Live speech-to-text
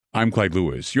I'm Clyde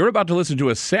Lewis. You're about to listen to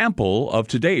a sample of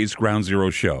today's Ground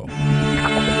Zero show.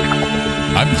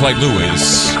 I'm Clyde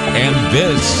Lewis, and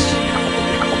this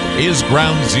is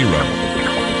Ground Zero.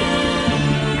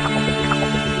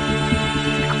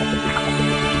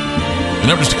 The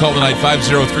numbers to call tonight,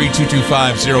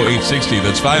 503-225-0860.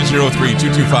 That's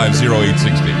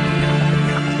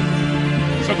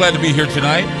 503-225-0860. So glad to be here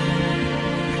tonight.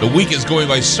 The week is going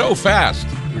by so fast.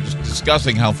 We're just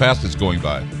discussing how fast it's going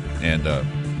by. And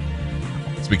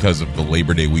it's because of the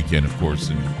Labor Day weekend, of course,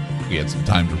 and we had some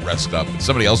time to rest up. And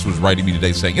somebody else was writing me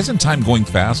today saying, isn't time going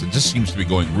fast? It just seems to be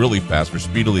going really fast. We're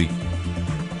speedily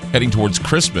heading towards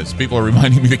Christmas. People are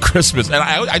reminding me of Christmas. And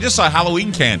I just saw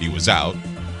Halloween candy was out,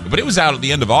 but it was out at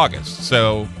the end of August.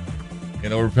 So,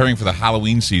 we're preparing for the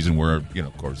Halloween season where,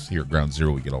 of course, here at Ground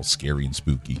Zero, we get all scary and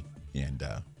spooky.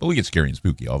 But we get scary and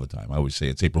spooky all the time. I always say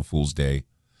it's April Fool's Day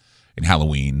and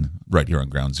Halloween right here on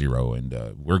Ground Zero. And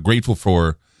we're grateful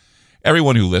for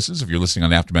everyone who listens. If you're listening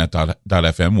on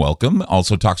Aftermath.fm, welcome.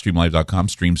 Also, TalkStreamLive.com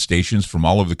streams stations from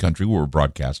all over the country where we're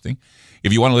broadcasting.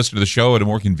 If you want to listen to the show at a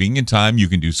more convenient time, you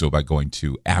can do so by going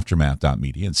to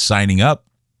Aftermath.media and signing up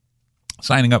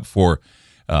for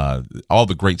all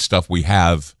the great stuff we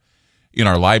have in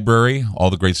our library,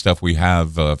 all the great stuff we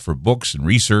have for books and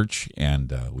research,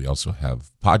 and we also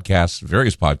have podcasts,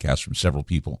 various podcasts from several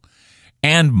people,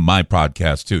 and my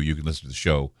podcast, too. You can listen to the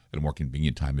show at a more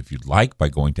convenient time if you'd like by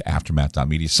going to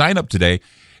Aftermath.media. Sign up today.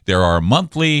 There are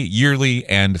monthly, yearly,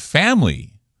 and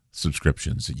family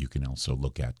subscriptions that you can also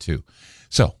look at, too.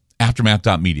 So,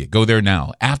 Aftermath.media. Go there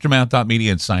now.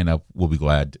 Aftermath.media and sign up. We'll be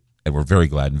glad, and we're very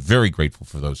glad and very grateful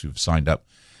for those who've signed up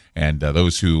and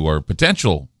those who are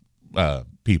potential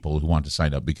people who want to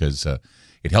sign up because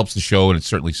it helps the show, and it's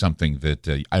certainly something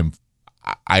that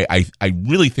I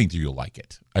really think that you'll like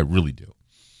it. I really do.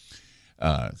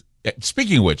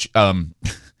 Speaking of which, in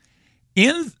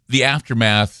the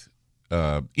Aftermath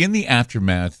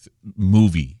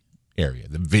movie area,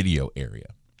 the video area,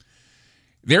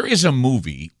 there is a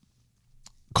movie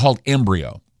called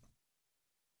Embryo.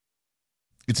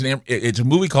 It's a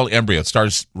movie called Embryo. It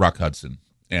stars Rock Hudson,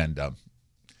 and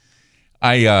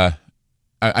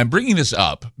I'm bringing this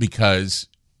up because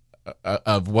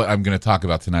of what I'm going to talk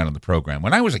about tonight on the program.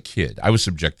 When I was a kid, I was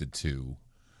subjected to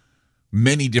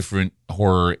many different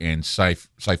horror and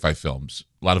sci-fi films,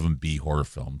 a lot of them B horror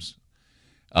films.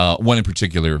 One in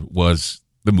particular was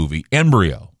the movie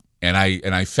Embryo. And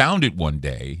I found it one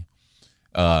day,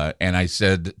 and I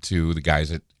said to the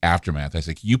guys at Aftermath, I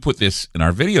said, can you put this in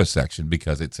our video section?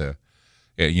 Because it's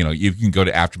you can go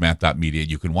to Aftermath.media,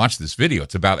 you can watch this video.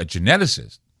 It's about a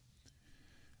geneticist,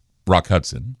 Rock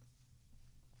Hudson,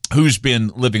 who's been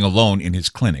living alone in his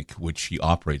clinic, which he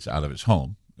operates out of his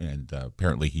home. And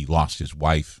apparently he lost his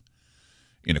wife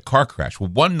in a car crash. Well,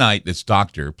 one night, this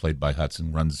doctor, played by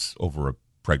Hudson, runs over a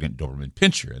pregnant Doberman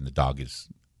Pinscher, and the dog is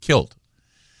killed.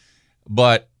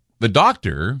 But the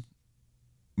doctor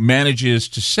manages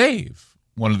to save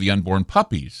one of the unborn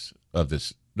puppies of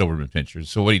this Doberman Pinscher.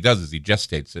 So what he does is he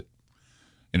gestates it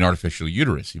in artificial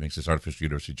uterus. He makes this artificial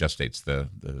uterus. He gestates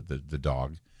the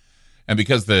dog. And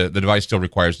because the device still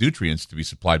requires nutrients to be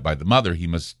supplied by the mother, he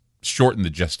must shorten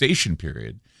the gestation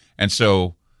period. And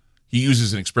so he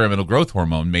uses an experimental growth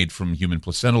hormone made from human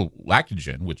placental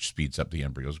lactogen, which speeds up the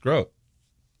embryo's growth.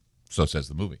 So says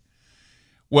the movie.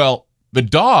 Well, the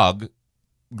dog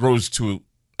grows to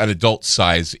an adult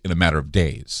size in a matter of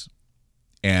days.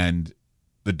 And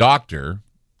the doctor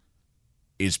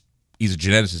he's a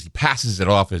geneticist. He passes it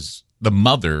off as the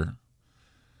mother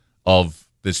of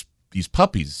these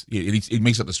puppies. He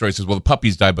makes up the story. He says, well, the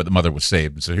puppies died, but the mother was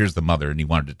saved. And so here's the mother, and he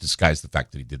wanted to disguise the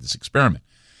fact that he did this experiment.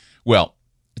 Well,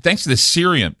 thanks to this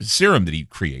serum that he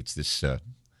creates, this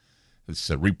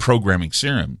reprogramming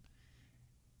serum,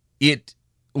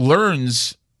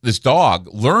 this dog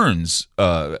learns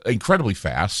incredibly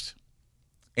fast,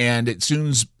 and it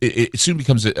soon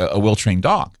becomes a well-trained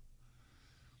dog.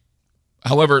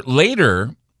 However,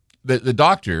 later, the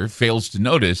doctor fails to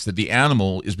notice that the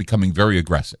animal is becoming very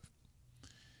aggressive.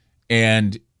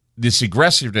 And this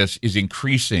aggressiveness is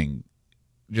increasing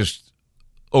just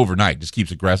overnight.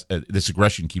 This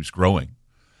aggression keeps growing.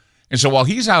 And so while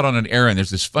he's out on an errand,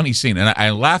 there's this funny scene, and I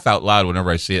laugh out loud whenever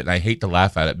I see it, and I hate to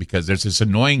laugh at it because there's this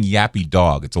annoying yappy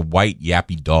dog. It's a white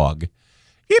yappy dog.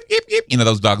 Yip, yip, yip. You know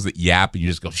those dogs that yap, and you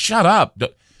just go, shut up.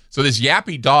 So this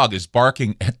yappy dog is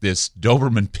barking at this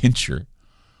Doberman Pinscher,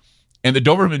 and the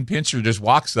Doberman Pinscher just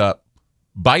walks up,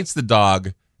 bites the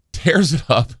dog, tears it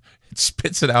up, and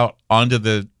spits it out onto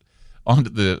the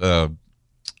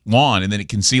lawn, and then it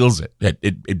conceals it.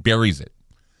 It buries it.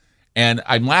 And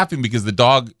I'm laughing because the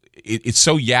dog, it's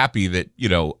so yappy that,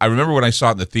 I remember when I saw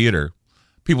it in the theater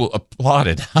people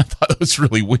applauded. I thought it was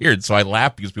really weird, so I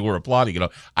laughed because people were applauding.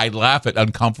 I laugh at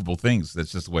uncomfortable things.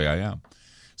 That's just the way I am.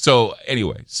 So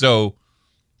anyway,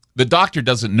 the doctor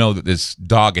doesn't know that this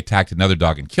dog attacked another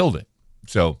dog and killed it.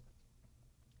 So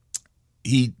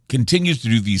he continues to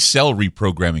do these cell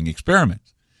reprogramming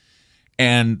experiments.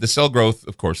 And the cell growth,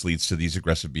 of course, leads to these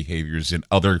aggressive behaviors in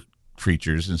other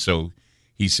creatures. And so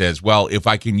he says, well, if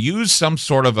I can use some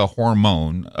sort of a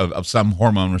hormone, of some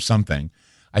hormone or something,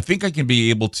 I think I can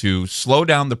be able to slow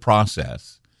down the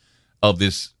process of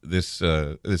this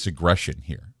aggression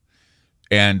here.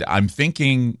 And I'm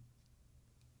thinking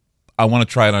I want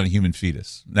to try it on a human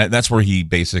fetus. That's where he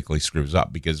basically screws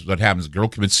up, because what happens, the girl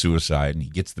commits suicide and he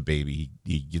gets the baby.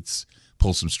 He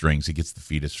pulls some strings. He gets the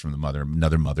fetus from the mother.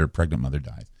 Another mother, pregnant mother,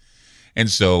 dies. And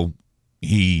so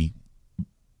he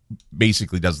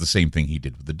basically does the same thing he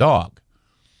did with the dog.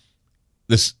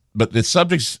 But the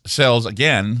subject's cells,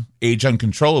 again, age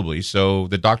uncontrollably. So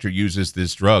the doctor uses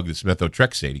this drug, this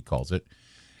methotrexate, he calls it,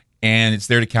 and it's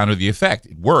there to counter the effect.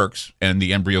 It works, and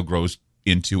the embryo grows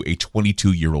into a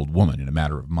 22-year-old woman in a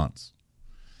matter of months.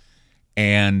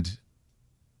 And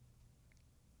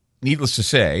needless to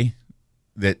say,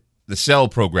 that the cell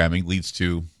programming leads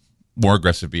to more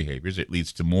aggressive behaviors. It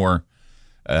leads to more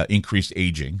increased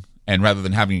aging. And rather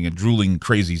than having a drooling,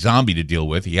 crazy zombie to deal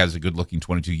with, he has a good-looking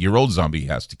 22-year-old zombie he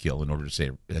has to kill in order to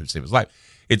save his life.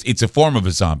 It's a form of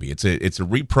a zombie. It's a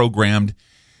reprogrammed,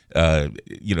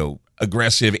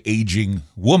 aggressive, aging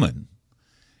woman.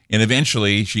 And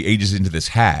eventually, she ages into this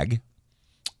hag.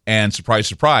 And surprise,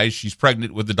 surprise, she's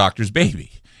pregnant with the doctor's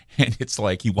baby. And it's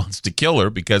like he wants to kill her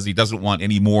because he doesn't want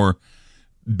any more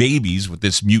babies with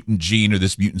this mutant gene or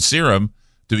this mutant serum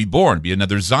to be born, be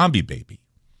another zombie baby.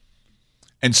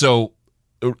 And so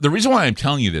the reason why I'm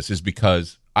telling you this is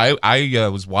because I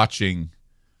was watching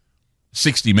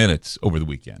 60 Minutes over the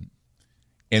weekend,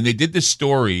 and they did this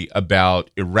story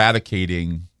about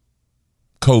eradicating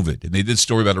COVID, and they did a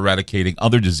story about eradicating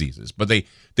other diseases. But they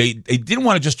didn't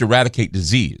want to just eradicate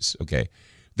disease, okay?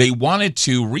 They wanted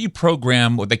to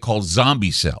reprogram what they call zombie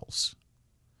cells.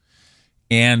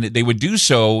 And they would do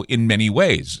so in many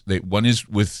ways. One is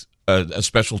with a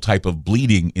special type of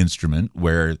bleeding instrument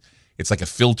where it's like a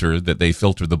filter that they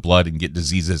filter the blood and get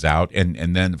diseases out.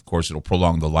 And then, of course, it'll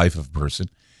prolong the life of a person.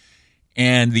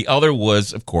 And the other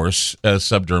was, of course, a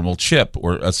subdermal chip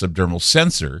or a subdermal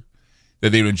sensor that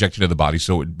they would inject into the body.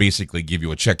 So it would basically give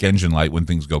you a check engine light when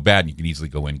things go bad, and you can easily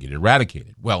go in and get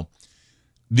eradicated. Well,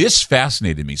 this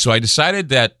fascinated me. So I decided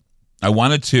that I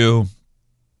wanted to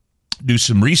do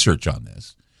some research on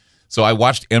this. So I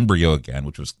watched Embryo again,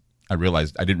 which was, I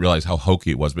didn't realize how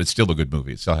hokey it was, but it's still a good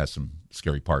movie. It still has some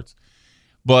scary parts.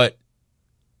 But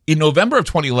in November of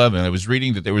 2011, I was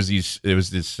reading that there was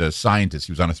this scientist.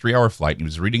 He was on a 3-hour flight, and he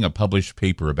was reading a published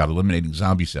paper about eliminating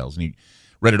zombie cells. And he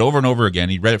read it over and over again.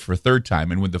 He read it for a third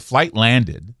time. And when the flight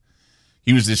landed,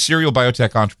 he was this serial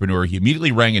biotech entrepreneur. He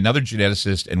immediately rang another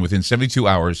geneticist, and within 72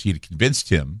 hours, he had convinced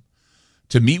him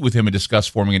to meet with him and discuss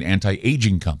forming an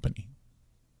anti-aging company.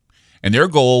 And their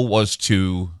goal was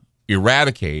to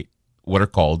eradicate what are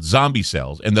called zombie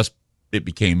cells, and thus it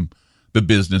became the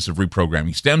business of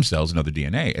reprogramming stem cells and other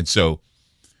DNA. And so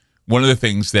one of the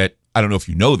things that, I don't know if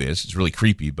you know this, it's really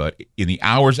creepy, but in the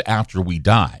hours after we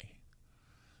die,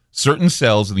 certain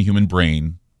cells in the human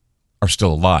brain are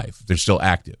still alive. They're still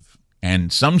active.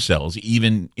 And some cells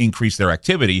even increase their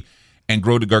activity and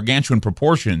grow to gargantuan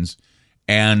proportions.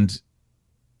 And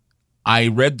I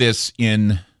read this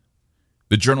in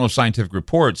the Journal of Scientific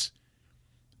Reports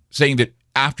saying that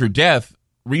after death,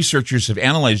 researchers have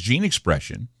analyzed gene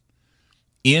expression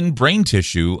in brain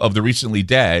tissue of the recently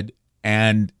dead,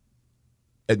 and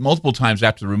at multiple times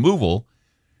after the removal,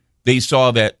 they saw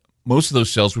that most of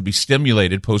those cells would be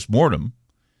stimulated post-mortem,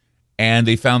 and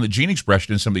they found that gene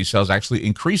expression in some of these cells actually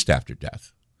increased after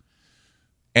death.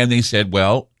 And they said,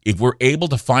 well, if we're able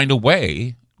to find a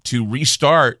way to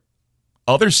restart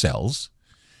other cells,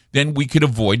 then we could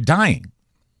avoid dying.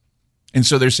 And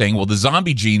so they're saying, well, the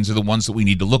zombie genes are the ones that we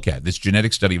need to look at, this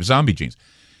genetic study of zombie genes.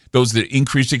 Those that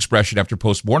increased expression after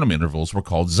post-mortem intervals were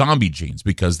called zombie genes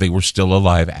because they were still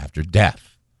alive after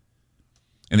death.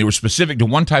 And they were specific to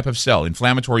one type of cell,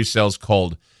 inflammatory cells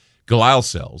called glial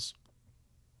cells.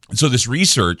 And so this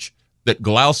research that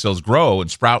glial cells grow and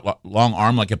sprout long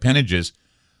arm-like appendages,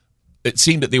 it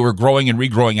seemed that they were growing and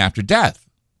regrowing after death.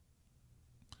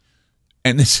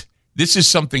 And this is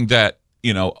something that,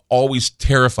 always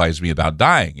terrifies me about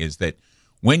dying, is that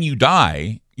when you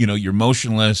die, you're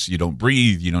motionless, you don't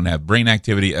breathe, you don't have brain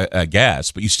activity,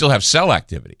 gas, but you still have cell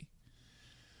activity.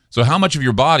 So how much of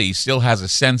your body still has a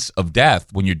sense of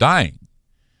death when you're dying?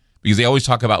 Because they always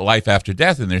talk about life after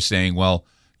death, and they're saying, well,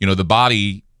 The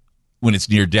body, when it's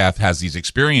near death, has these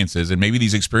experiences, and maybe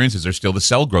these experiences are still the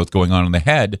cell growth going on in the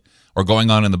head or going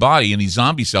on in the body, and these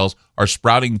zombie cells are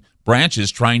sprouting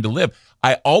branches trying to live.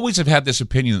 I always have had this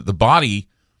opinion that the body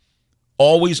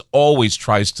always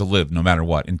tries to live no matter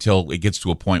what, until it gets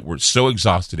to a point where it's so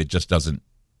exhausted it just doesn't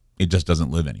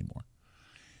live anymore.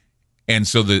 And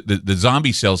so the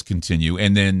zombie cells continue,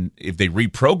 and then if they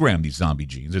reprogram these zombie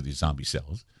genes or these zombie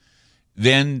cells,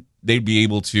 then they'd be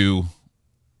able to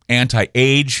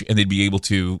anti-age, and they'd be able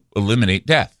to eliminate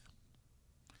death.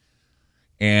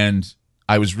 And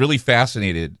I was really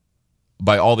fascinated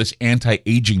by all this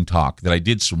anti-aging talk that I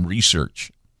did some research.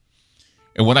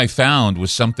 And what I found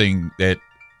was something that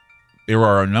there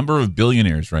are a number of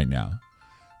billionaires right now.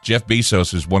 Jeff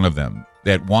Bezos is one of them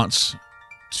that wants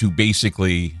to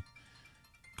basically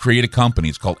create a company.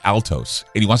 It's called Altos.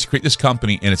 And he wants to create this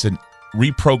company, and it's a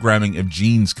reprogramming of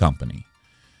genes company,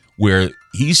 where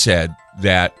he said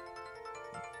that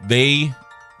they,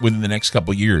 within the next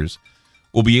couple of years,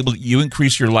 will be able to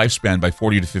increase your lifespan by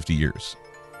 40 to 50 years.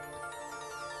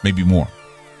 Maybe more.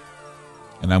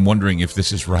 And I'm wondering if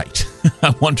this is right.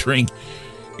 I'm wondering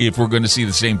if we're going to see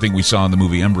the same thing we saw in the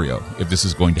movie Embryo, if this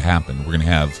is going to happen. We're going to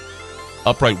have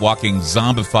upright walking,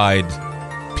 zombified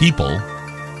people,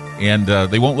 and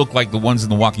they won't look like the ones in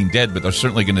The Walking Dead, but they're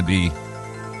certainly going to be,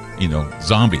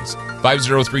 zombies.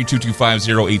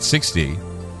 503-225-0860.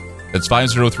 That's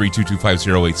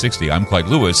 503-225-0860. I'm Clyde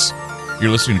Lewis.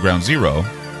 You're listening to Ground Zero,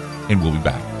 and we'll be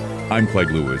back. I'm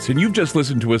Clyde Lewis, and you've just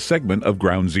listened to a segment of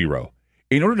Ground Zero.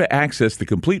 In order to access the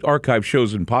complete archive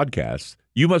shows and podcasts,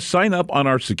 you must sign up on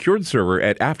our secured server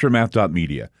at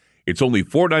aftermath.media. It's only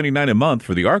 $4.99 a month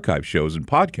for the archive shows and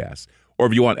podcasts. Or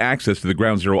if you want access to the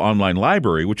Ground Zero online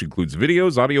library, which includes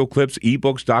videos, audio clips,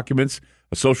 ebooks, documents,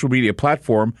 a social media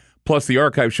platform, plus the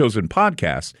archive shows and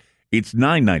podcasts, it's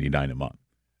 $9.99 a month.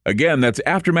 Again, that's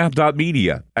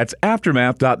aftermath.media. That's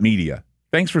aftermath.media.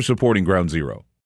 Thanks for supporting Ground Zero.